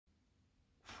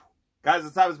Guys,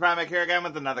 it's Thomas Primac here again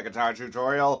with another guitar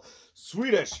tutorial.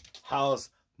 Swedish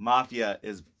House Mafia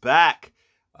is back.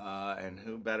 And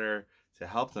who better to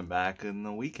help them back in the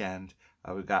Weeknd?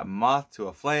 We've got Moth to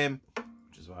a Flame,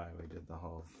 which is why we did the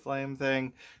whole flame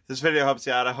thing. If this video helps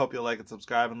you out, I hope you'll like and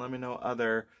subscribe, and let me know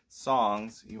other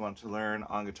songs you want to learn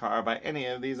on guitar by any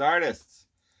of these artists.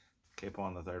 CAPO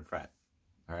on the 3rd fret.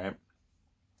 All right.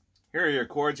 Here are your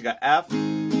chords. You got F.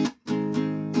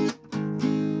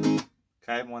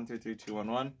 Okay, 1, 2, 3, 2, 1,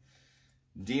 1.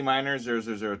 D minor, 0,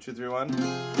 0, 0, 2, 3, 1.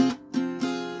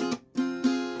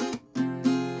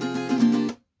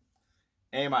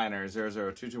 A minor, 0,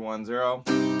 0, 2, 2, 1, 0.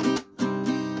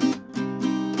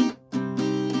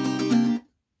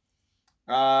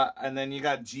 And then you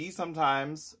got G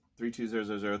sometimes, 3, 2, 0,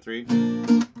 0, 0, 3.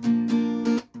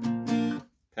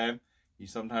 Okay, you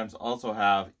sometimes also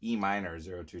have E minor,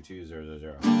 0, 2, 2, 0, 0,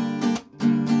 0.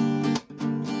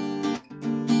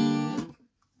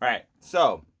 All right,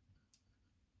 so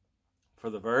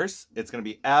for the verse, it's going to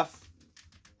be F.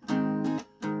 And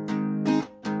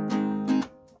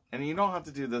you don't have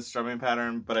to do this strumming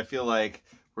pattern, but I feel like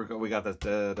we got this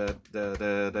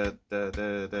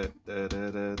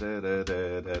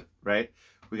right?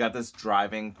 We got this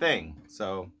driving thing.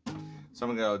 So I'm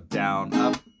going to go down,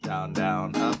 up, down,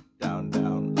 down, up, down,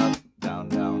 down, up, down,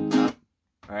 down, up.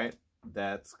 All right?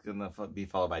 That's going to be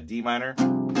followed by D minor.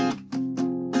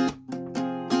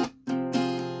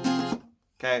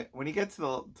 Okay, when you get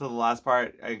to the last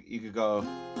part, you could go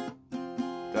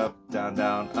up, down,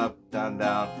 down, up, down,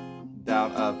 down,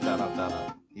 down, up, down, up, down,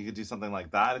 up. You could do something like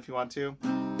that if you want to.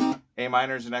 A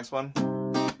minor is your next one.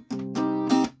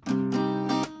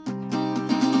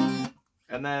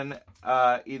 And then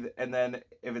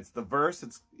if it's the verse,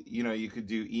 it's you could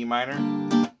do E minor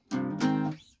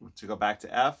to go back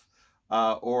to F,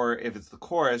 or if it's the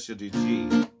chorus, you'll do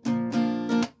G.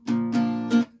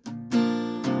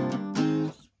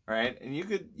 Right, and you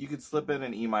could slip in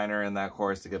an E minor in that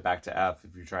chorus to get back to F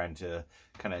if you're trying to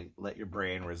kind of let your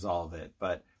brain resolve it.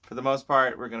 But for the most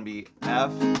part, we're going to be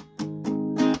F,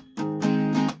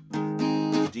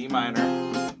 D minor,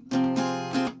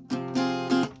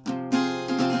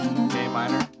 A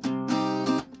minor,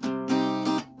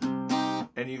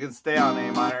 and you can stay on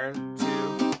A minor,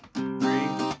 2, 3,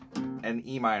 and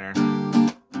E minor.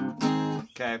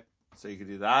 Okay, so you could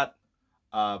do that.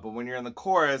 But when you're in the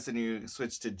chorus and you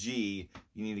switch to G,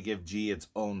 you need to give G its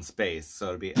own space. So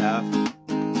it'll be F,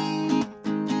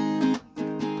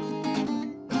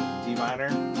 D minor,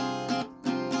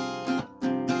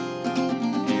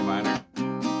 A minor,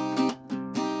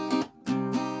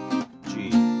 G.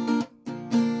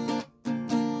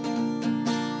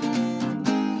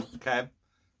 Okay,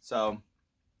 so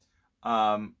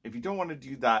if you don't want to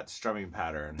do that strumming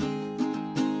pattern,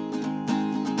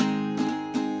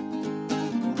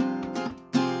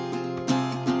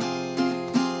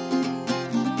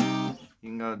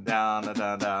 go down,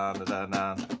 down, down, down,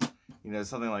 down,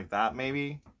 something like that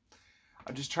maybe.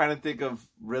 I'm just trying to think of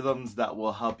rhythms that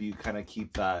will help you kind of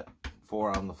keep that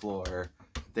 4 on the floor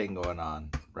thing going on,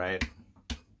 right?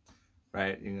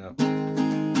 Right,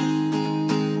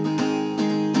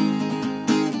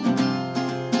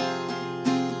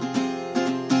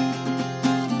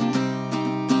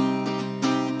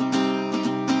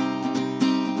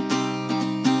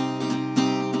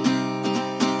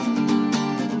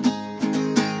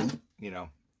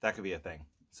 that could be a thing.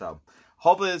 So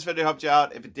hopefully this video helped you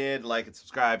out. If it did, like and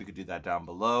subscribe. You could do that down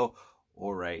below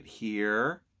or right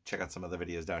here. Check out some other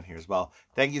videos down here as well.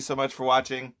 Thank you so much for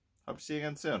watching. Hope to see you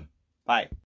again soon. Bye.